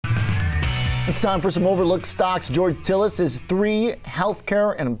It's time for some overlooked stocks. George Tillis is 3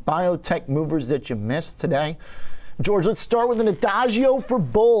 healthcare and biotech movers that you missed today. George, let's start with an Adagio for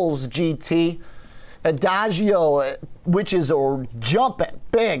bulls, GT. Adagio, which is jumping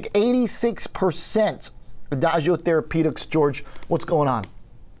big, 86%. Adagio Therapeutics, George, what's going on?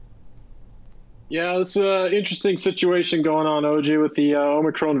 Yeah, it's an interesting situation going on, OJ, with the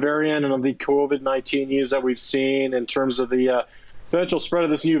Omicron variant and of the COVID-19 news that we've seen in terms of the potential spread of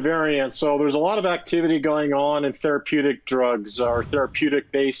this new variant. So there's a lot of activity going on in therapeutic drugs or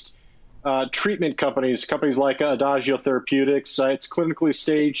therapeutic-based treatment companies like Adagio Therapeutics. It's clinically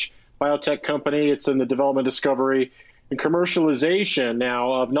staged biotech company. It's in the development, discovery, and commercialization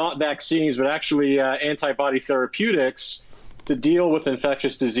now of not vaccines, but actually antibody therapeutics to deal with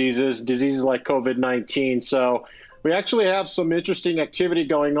infectious diseases like COVID-19. So we actually have some interesting activity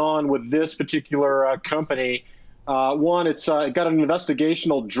going on with this particular company. One, it's got an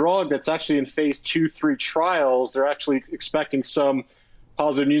investigational drug that's actually in phase 2-3 trials. They're actually expecting some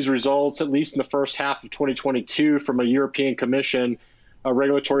positive news results, at least in the first half of 2022, from a European Commission, a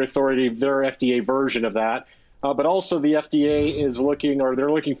regulatory authority, their FDA version of that. But also the FDA is looking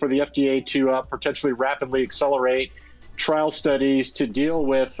for the FDA to potentially rapidly accelerate trial studies to deal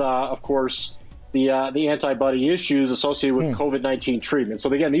with, of course, the antibody issues associated with COVID-19 treatment. So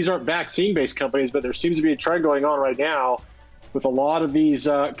again, these aren't vaccine-based companies, but there seems to be a trend going on right now with a lot of these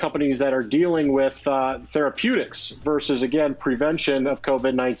companies that are dealing with therapeutics versus, again, prevention of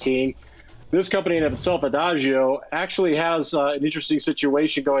COVID-19. This company in itself, Adagio, actually has an interesting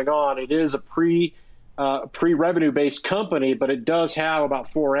situation going on. It is a pre-revenue-based company, but it does have about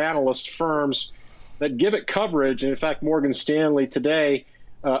 4 analyst firms that give it coverage. And in fact, Morgan Stanley today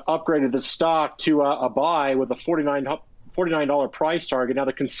upgraded the stock to a buy with a $49 price target. Now,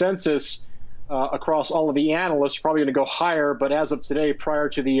 the consensus across all of the analysts is probably going to go higher, but as of today, prior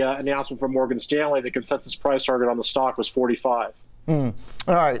to the announcement from Morgan Stanley, the consensus price target on the stock was 45. All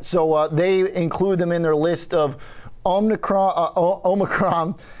right, so they include them in their list of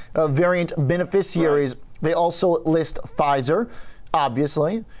Omicron variant beneficiaries. Right. They also list Pfizer,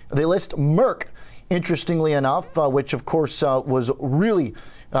 obviously. They list Merck, interestingly enough, which of course was really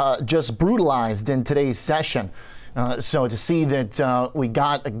just brutalized in today's session. So to see that we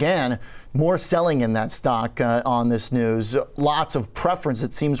got, again, more selling in that stock on this news, lots of preference,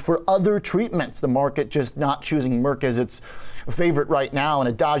 it seems, for other treatments. The market just not choosing Merck as its favorite right now, and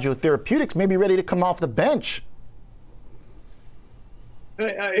Adagio Therapeutics may be ready to come off the bench.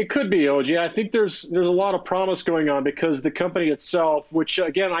 It could be, OG. I think there's a lot of promise going on because the company itself, which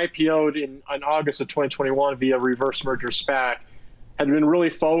again IPO'd in August of 2021 via reverse merger SPAC, had been really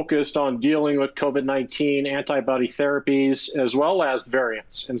focused on dealing with COVID-19 antibody therapies as well as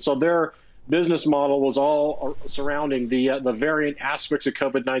variants. And so their business model was all surrounding the variant aspects of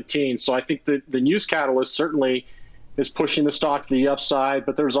COVID-19. So I think the news catalyst certainly is pushing the stock to the upside,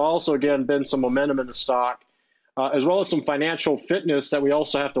 but there's also, again, been some momentum in the stock. As well as some financial fitness that we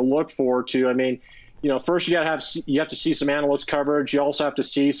also have to look forward to. I mean, first you have to see some analyst coverage. You also have to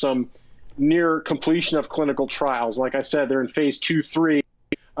see some near completion of clinical trials. Like I said, they're in phase 2-3,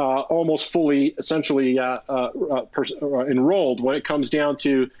 almost fully, essentially enrolled. When it comes down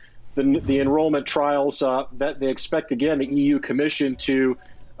to the enrollment trials, that they expect, again, the EU Commission to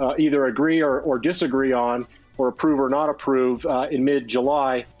either agree or disagree on, or approve or not approve in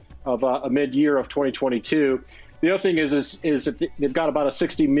mid-July of a mid-year of 2022. The other thing is that they've got about a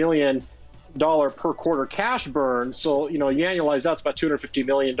 $60 million per quarter cash burn. So, you annualize that's about $250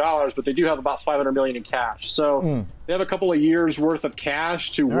 million, but they do have about $500 million in cash. So they have a couple of years worth of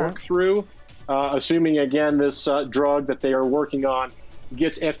cash to work through, assuming, again, this drug that they are working on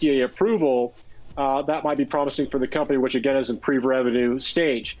gets FDA approval. That might be promising for the company, which, again, is in pre-revenue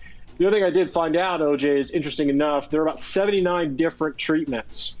stage. The other thing I did find out, OJ, is interesting enough, there are about 79 different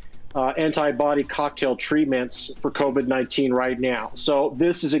treatments, antibody cocktail treatments for COVID-19 right now. So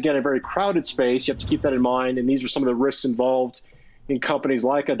this is, again, a very crowded space. You have to keep that in mind. And these are some of the risks involved in companies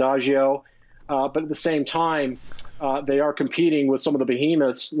like Adagio. But at the same time, they are competing with some of the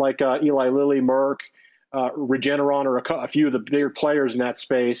behemoths like Eli Lilly, Merck, Regeneron, or a few of the bigger players in that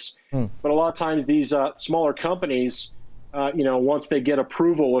space. But a lot of times these smaller companies, once they get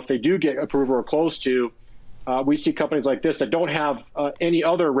approval, if they do get approval or close to, we see companies like this that don't have any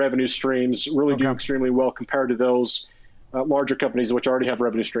other revenue streams really do extremely well compared to those larger companies which already have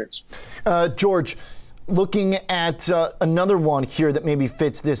revenue streams. George, looking at another one here that maybe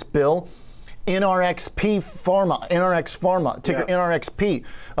fits this bill, NRX Pharma, ticker NRXP,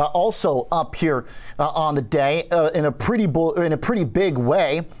 also up here on the day in a pretty big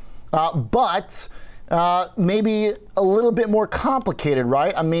way, but maybe a little bit more complicated,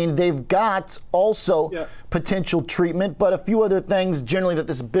 right? I mean, they've got also potential treatment, but a few other things generally that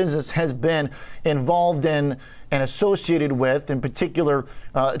this business has been involved in and associated with, in particular,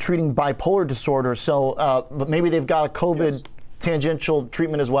 treating bipolar disorder. So, but maybe they've got a COVID tangential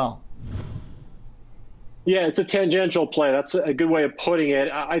treatment as well. Yeah, it's a tangential play. That's a good way of putting it.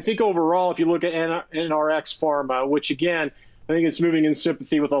 I think overall, if you look at NRx Pharma, which again, I think it's moving in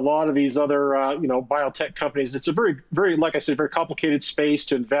sympathy with a lot of these other, biotech companies. It's a very, like I said, very complicated space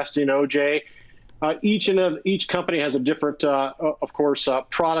to invest in, OJ. Each company has a different, of course,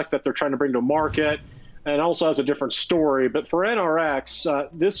 product that they're trying to bring to market, and also has a different story. But for NRx,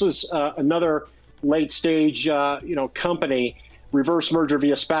 this was another late stage, company, reverse merger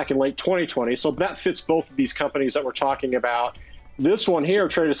via SPAC in late 2020. So that fits both of these companies that we're talking about. This one here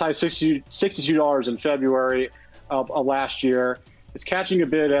traded as high as $62 in February of last year. It's catching a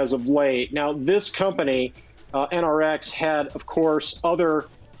bid as of late. Now, this company, NRx, had, of course, other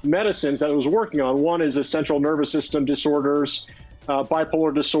medicines that it was working on. One is central nervous system disorders,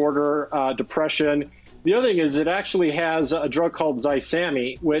 bipolar disorder, depression. The other thing is it actually has a drug called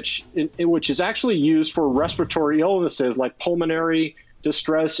Zysamy, which is actually used for respiratory illnesses like pulmonary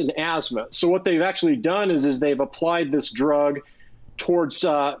distress and asthma. So what they've actually done is they've applied this drug towards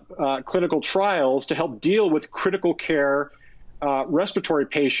clinical trials to help deal with critical care respiratory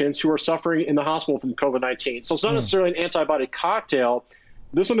patients who are suffering in the hospital from COVID-19. So it's not necessarily an antibody cocktail.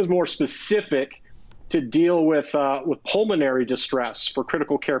 This one is more specific to deal with pulmonary distress for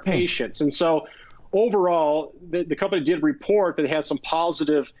critical care patients. And so overall, the company did report that it had some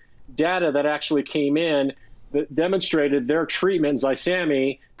positive data that actually came in that demonstrated their treatment,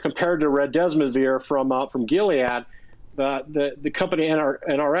 Zysamy, compared to Remdesivir from Gilead. The company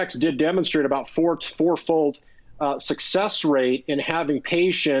NRx did demonstrate about fourfold success rate in having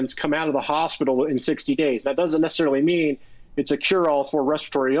patients come out of the hospital in 60 days. That doesn't necessarily mean it's a cure-all for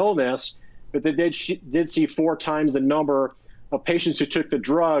respiratory illness, but they did see 4 times the number of patients who took the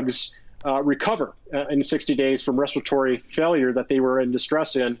drugs recover in 60 days from respiratory failure that they were in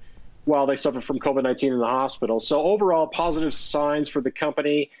distress in while they suffered from COVID-19 in the hospital. So overall, positive signs for the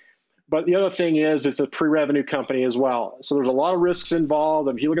company. But the other thing is it's a pre-revenue company as well. So there's a lot of risks involved.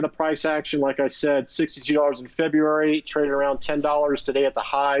 If you look at the price action, like I said, $62 in February, traded around $10 today at the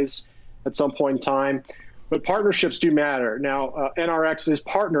highs at some point in time. But partnerships do matter. Now, NRx is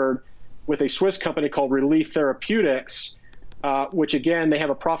partnered with a Swiss company called Relief Therapeutics, which, again, they have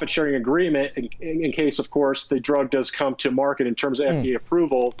a profit-sharing agreement in case, of course, the drug does come to market in terms of FDA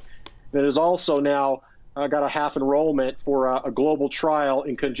approval. It has also now got a half enrollment for a global trial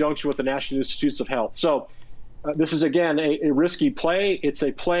in conjunction with the National Institutes of Health. So this is, again, a risky play. It's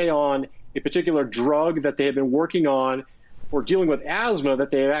a play on a particular drug that they have been working on for dealing with asthma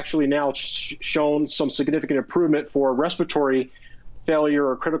that they have actually now shown some significant improvement for respiratory failure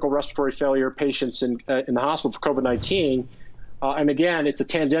or critical respiratory failure patients in the hospital for COVID-19. And again, it's a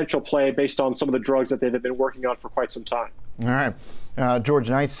tangential play based on some of the drugs that they've been working on for quite some time. All right. George,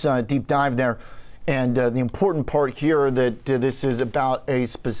 nice deep dive there. And the important part here that this is about a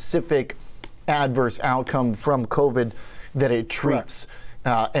specific adverse outcome from COVID that it treats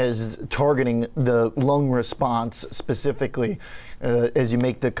as targeting the lung response specifically as you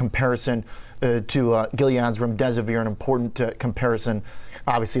make the comparison to Gilead's Remdesivir, an important comparison,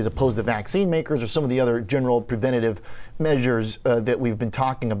 obviously, as opposed to vaccine makers or some of the other general preventative measures that we've been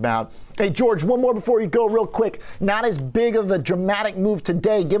talking about. Hey, George, one more before you go real quick. Not as big of a dramatic move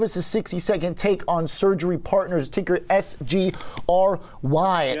today. Give us a 60-second take on Surgery Partners, ticker SGRY.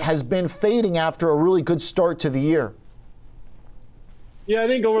 It has been fading after a really good start to the year. Yeah, I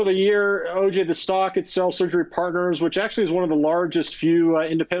think over the year, OJ, the stock itself, Surgery Partners, which actually is one of the largest few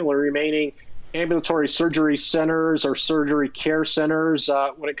independently remaining ambulatory surgery centers or surgery care centers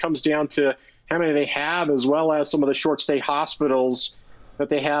when it comes down to how many they have, as well as some of the short stay hospitals that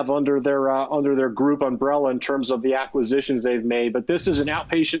they have under their group umbrella in terms of the acquisitions they've made. But this is an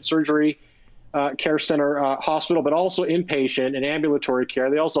outpatient surgery care center hospital, but also inpatient and ambulatory care.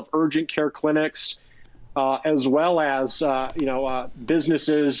 They also have urgent care clinics, as well as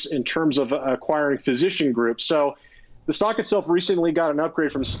businesses in terms of acquiring physician groups. So the stock itself recently got an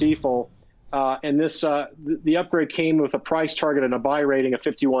upgrade from Stifel. And the upgrade came with a price target and a buy rating of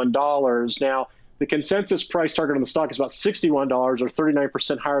 $51. Now, the consensus price target on the stock is about $61, or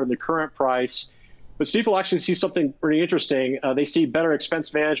 39% higher than the current price. But Stifel actually sees something pretty interesting. They see better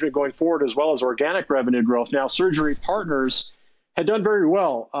expense management going forward, as well as organic revenue growth. Now, Surgery Partners had done very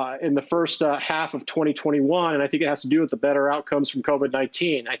well in the first half of 2021, and I think it has to do with the better outcomes from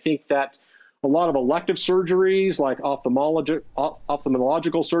COVID-19. I think that a lot of elective surgeries like ophthalmological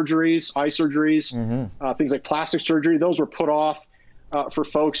surgeries, eye surgeries, things like plastic surgery. Those were put off for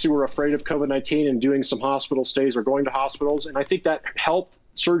folks who were afraid of COVID-19 and doing some hospital stays or going to hospitals. And I think that helped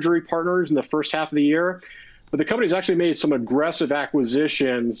Surgery Partners in the first half of the year. But the company's actually made some aggressive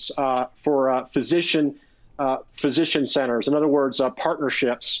acquisitions for physician centers. In other words,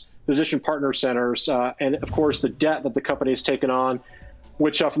 partnerships, physician partner centers, and of course the debt that the company has taken on,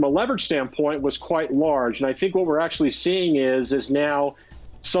 which from a leverage standpoint was quite large. And I think what we're actually seeing is now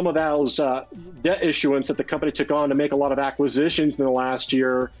some of those debt issuance that the company took on to make a lot of acquisitions in the last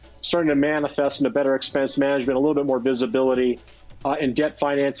year starting to manifest into better expense management, a little bit more visibility in debt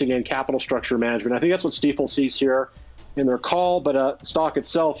financing and capital structure management. I think that's what Stifel sees here in their call, but the stock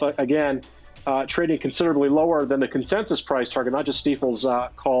itself, again, trading considerably lower than the consensus price target, not just Stifel's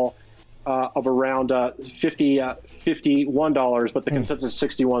call of around $51, but the consensus is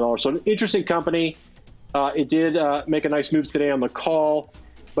 $61. So an interesting company. It did make a nice move today on the call,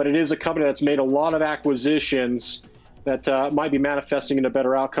 but it is a company that's made a lot of acquisitions that might be manifesting into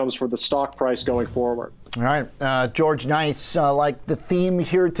better outcomes for the stock price going forward. All right, George, nice. Like the theme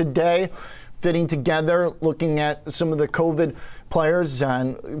here today, fitting together, looking at some of the COVID players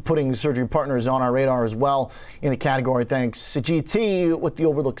and putting Surgery Partners on our radar as well in the category. Thanks. GT with the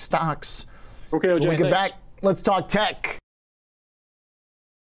overlooked stocks. Okay, OJ, when we get back, let's talk tech.